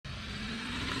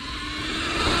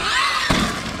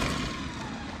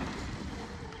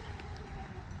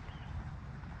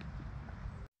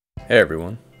Hey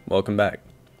everyone, welcome back.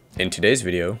 In today's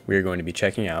video, we are going to be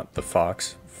checking out the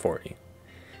Fox 40.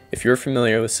 If you're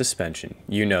familiar with suspension,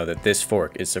 you know that this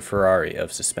fork is the Ferrari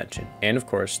of suspension, and of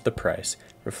course, the price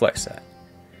reflects that.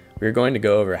 We are going to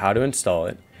go over how to install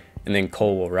it, and then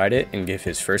Cole will ride it and give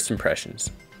his first impressions.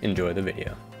 Enjoy the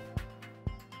video.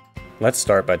 Let's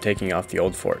start by taking off the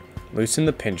old fork. Loosen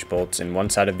the pinch bolts in one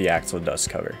side of the axle dust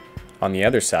cover. On the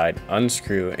other side,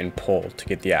 unscrew and pull to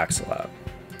get the axle out.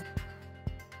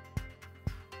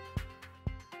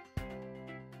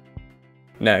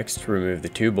 Next, remove the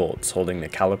two bolts holding the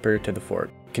caliper to the fork.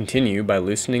 Continue by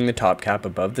loosening the top cap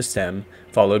above the stem,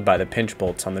 followed by the pinch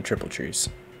bolts on the triple trees.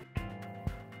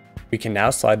 We can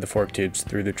now slide the fork tubes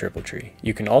through the triple tree.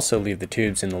 You can also leave the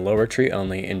tubes in the lower tree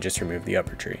only and just remove the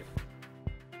upper tree.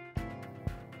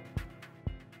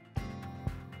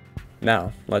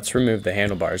 Now, let's remove the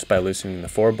handlebars by loosening the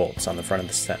 4 bolts on the front of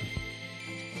the stem.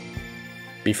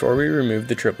 Before we remove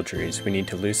the triple trees, we need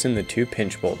to loosen the 2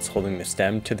 pinch bolts holding the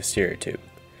stem to the steer tube.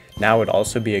 Now would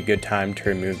also be a good time to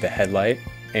remove the headlight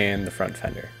and the front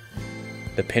fender.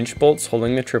 The pinch bolts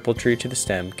holding the triple tree to the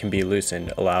stem can be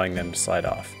loosened, allowing them to slide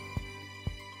off.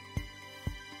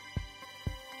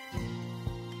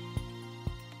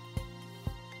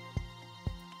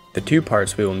 The 2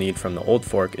 parts we will need from the old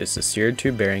fork is the steer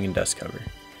tube bearing and dust cover.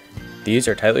 These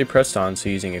are tightly pressed on, so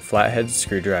using a flathead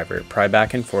screwdriver, pry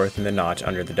back and forth in the notch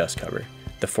under the dust cover.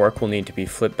 The fork will need to be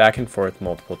flipped back and forth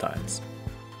multiple times.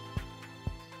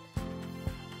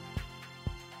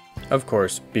 Of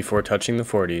course, before touching the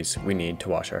 40s, we need to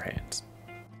wash our hands.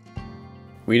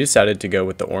 We decided to go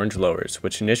with the orange lowers,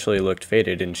 which initially looked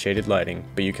faded in shaded lighting,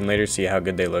 but you can later see how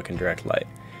good they look in direct light.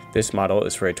 This model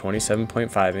is for a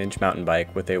 27.5 inch mountain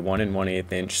bike with a 1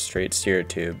 1/8 inch straight steer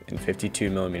tube and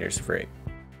 52mm of rake.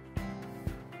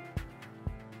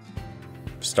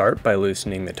 Start by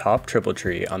loosening the top triple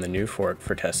tree on the new fork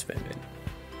for test fitment.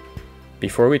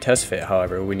 Before we test fit,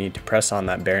 however, we need to press on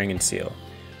that bearing and seal.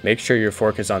 Make sure your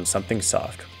fork is on something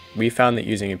soft. We found that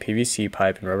using a PVC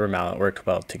pipe and rubber mallet worked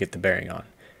well to get the bearing on.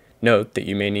 Note that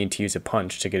you may need to use a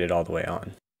punch to get it all the way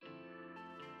on.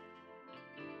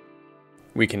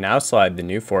 We can now slide the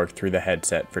new fork through the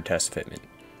headset for test fitment.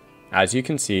 As you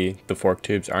can see, the fork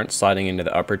tubes aren't sliding into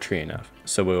the upper tree enough,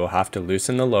 so we will have to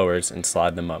loosen the lowers and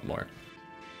slide them up more.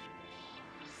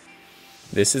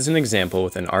 This is an example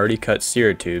with an already cut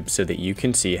steer tube so that you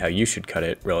can see how you should cut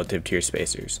it relative to your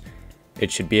spacers. It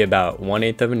should be about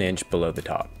 1/8 of an inch below the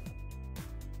top.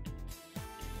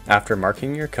 After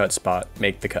marking your cut spot,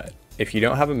 make the cut. If you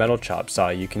don't have a metal chop saw,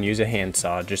 you can use a hand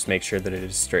saw, just make sure that it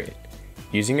is straight.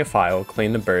 Using a file,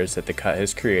 clean the burrs that the cut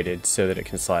has created so that it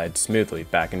can slide smoothly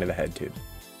back into the head tube.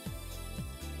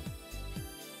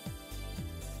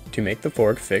 To make the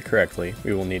fork fit correctly,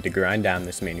 we will need to grind down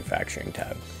this manufacturing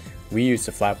tab. We used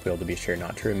the flap wheel to be sure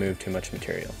not to remove too much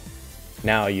material.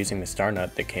 Now, using the star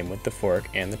nut that came with the fork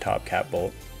and the top cap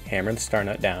bolt, hammer the star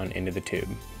nut down into the tube.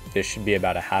 This should be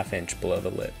about a 1/2 inch below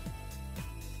the lip.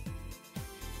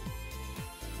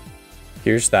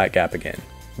 Here's that gap again.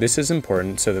 This is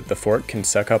important so that the fork can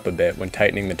suck up a bit when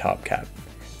tightening the top cap.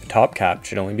 The top cap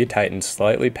should only be tightened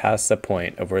slightly past the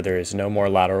point of where there is no more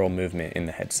lateral movement in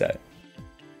the headset.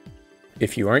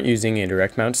 If you aren't using a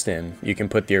direct mount stem, you can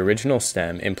put the original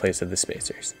stem in place of the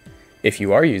spacers. If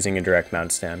you are using a direct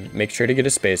mount stem, make sure to get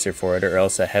a spacer for it or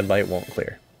else the headlight won't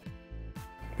clear.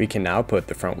 We can now put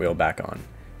the front wheel back on,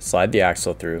 slide the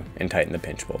axle through, and tighten the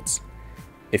pinch bolts.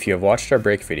 If you have watched our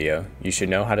brake video, you should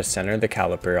know how to center the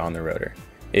caliper on the rotor.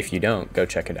 If you don't, go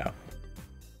check it out.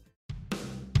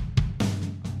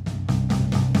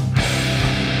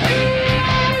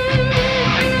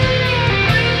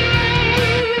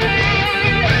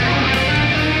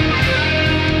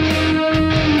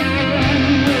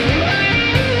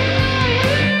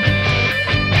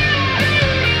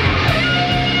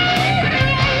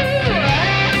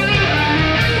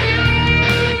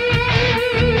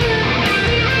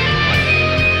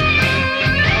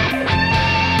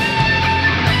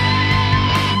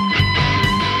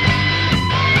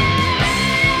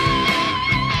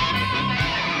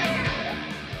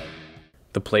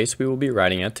 The place we will be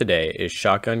riding at today is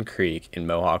Shotgun Creek in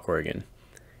Mohawk, Oregon.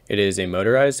 It is a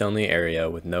motorized only area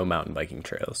with no mountain biking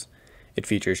trails. It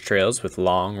features trails with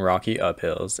long, rocky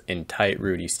uphills and tight,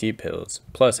 rooty steep hills,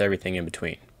 plus everything in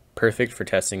between. Perfect for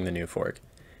testing the new fork.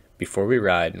 Before we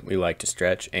ride, we like to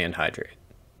stretch and hydrate.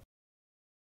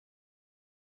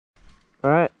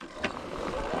 Alright,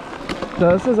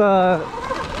 so this is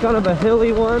kind of a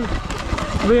hilly one.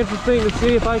 It'll be interesting to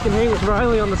see if I can hang with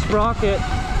Riley on the sprocket.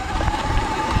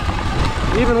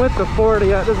 Even with the 40,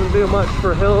 that doesn't do much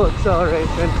for hill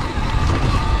acceleration.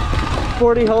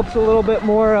 40 helps a little bit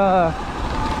more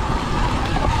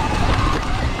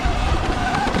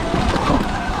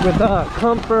with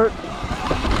comfort,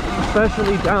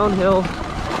 especially downhill.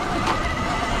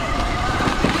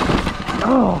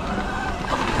 Oh.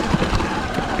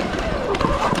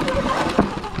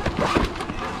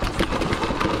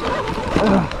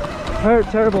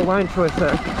 Terrible line choice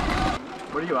there.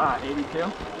 What are you at,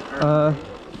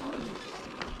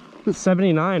 82?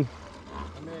 79.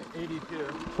 I'm at 82.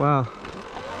 Wow.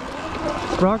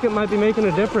 Sprocket might be making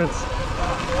a difference.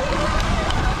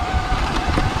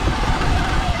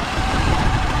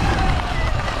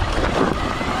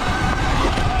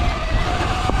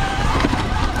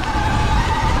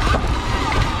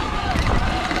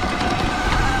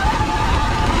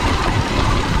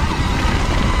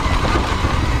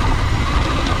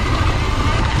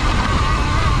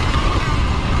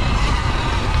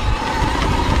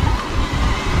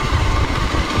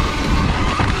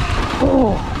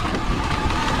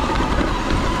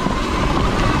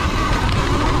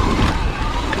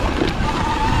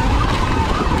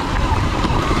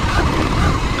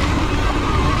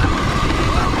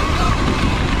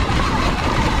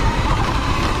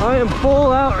 I am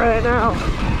full out right now.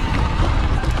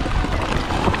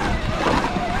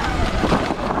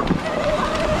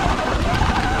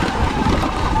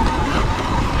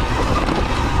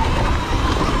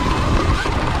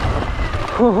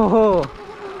 Oh,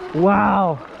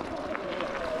 wow.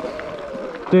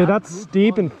 Dude, that's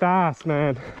steep and fast,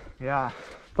 man. Yeah.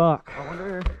 Fuck. I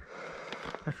wonder,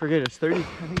 I forget, it's 30, I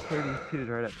think 32 is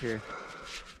right up here.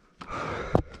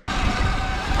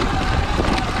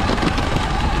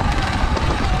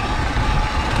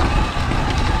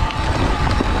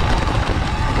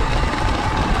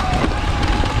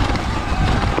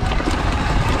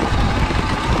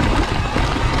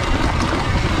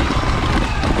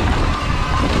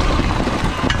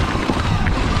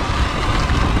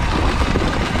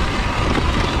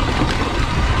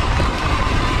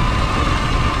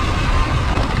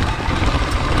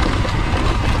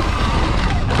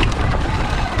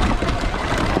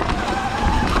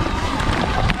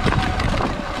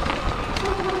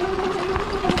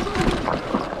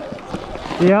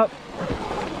 Yep.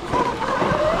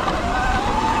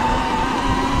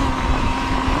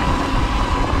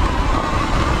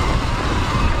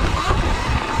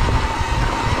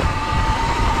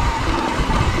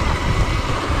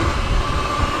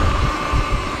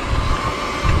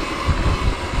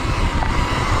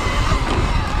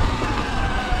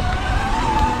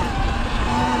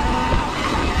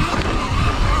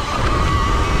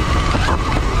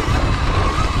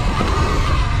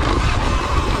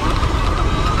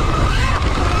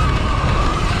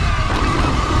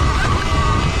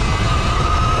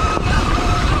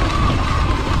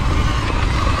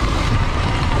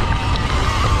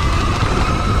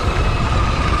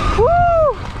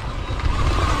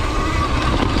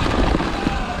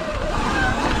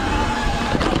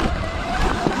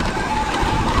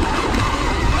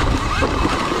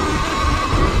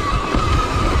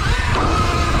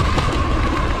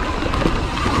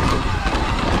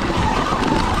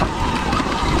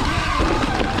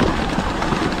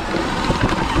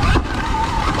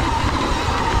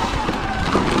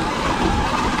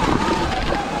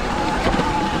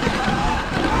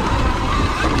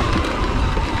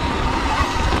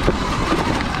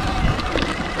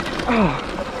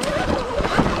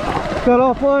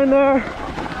 Got offline there.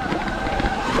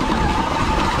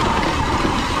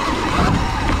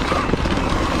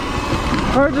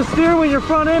 Hard to steer when your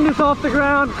front end is off the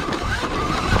ground.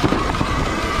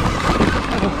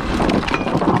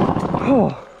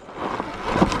 Oh.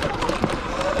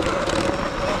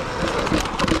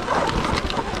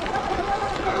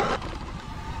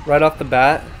 Right off the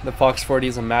bat, the Fox 40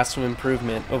 is a massive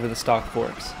improvement over the stock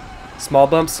forks. Small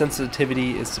bump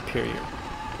sensitivity is superior.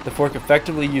 The fork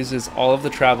effectively uses all of the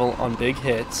travel on big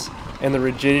hits, and the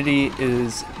rigidity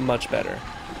is much better.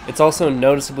 It's also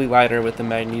noticeably lighter with the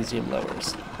magnesium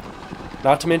lowers.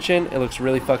 Not to mention, it looks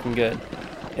really fucking good.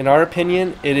 In our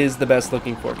opinion, it is the best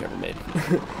looking fork ever made.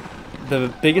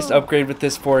 The biggest upgrade with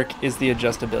this fork is the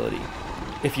adjustability.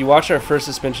 If you watch our first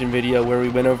suspension video where we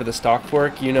went over the stock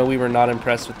fork, you know we were not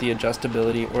impressed with the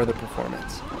adjustability or the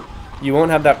performance. You won't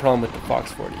have that problem with the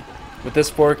Fox 40. With this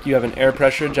fork, you have an air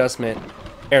pressure adjustment,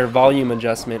 air volume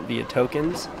adjustment via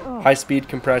tokens, high speed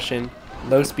compression,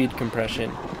 low speed compression,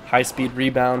 high speed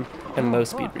rebound, and low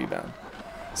speed rebound.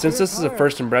 Since this is a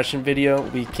first impression video,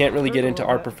 we can't really get into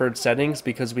our preferred settings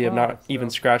because we have not even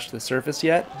scratched the surface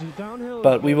yet,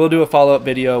 but we will do a follow-up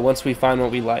video once we find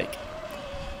what we like.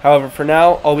 However, for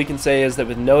now, all we can say is that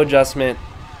with no adjustment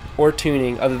or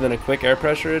tuning other than a quick air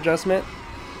pressure adjustment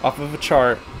off of a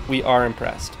chart, we are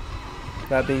impressed.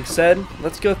 That being said,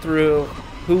 let's go through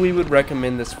who we would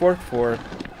recommend this fork for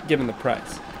given the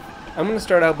price. I'm going to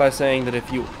start out by saying that if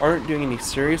you aren't doing any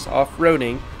serious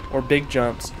off-roading or big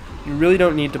jumps, you really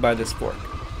don't need to buy this fork.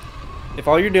 If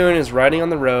all you're doing is riding on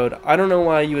the road, I don't know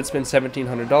why you would spend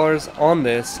 $1,700 on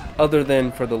this other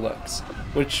than for the looks.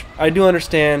 Which I do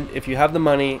understand, if you have the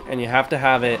money and you have to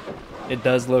have it, it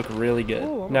does look really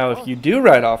good. Now if you do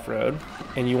ride off-road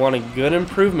and you want a good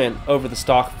improvement over the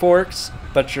stock forks,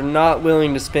 but you're not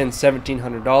willing to spend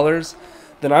 $1,700,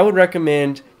 then I would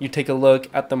recommend you take a look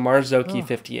at the Marzocchi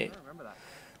 58.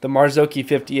 The Marzocchi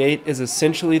 58 is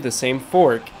essentially the same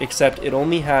fork, except it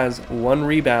only has one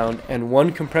rebound and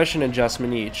one compression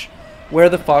adjustment each, where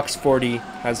the Fox 40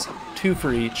 has two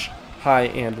for each, high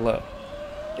and low.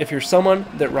 If you're someone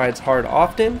that rides hard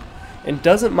often and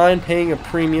doesn't mind paying a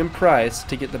premium price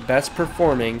to get the best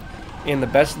performing and the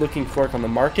best looking fork on the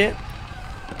market,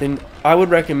 then I would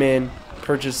recommend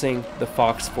purchasing the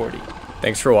Fox 40.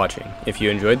 Thanks for watching. If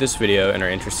you enjoyed this video and are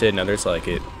interested in others like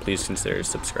it, please consider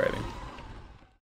subscribing.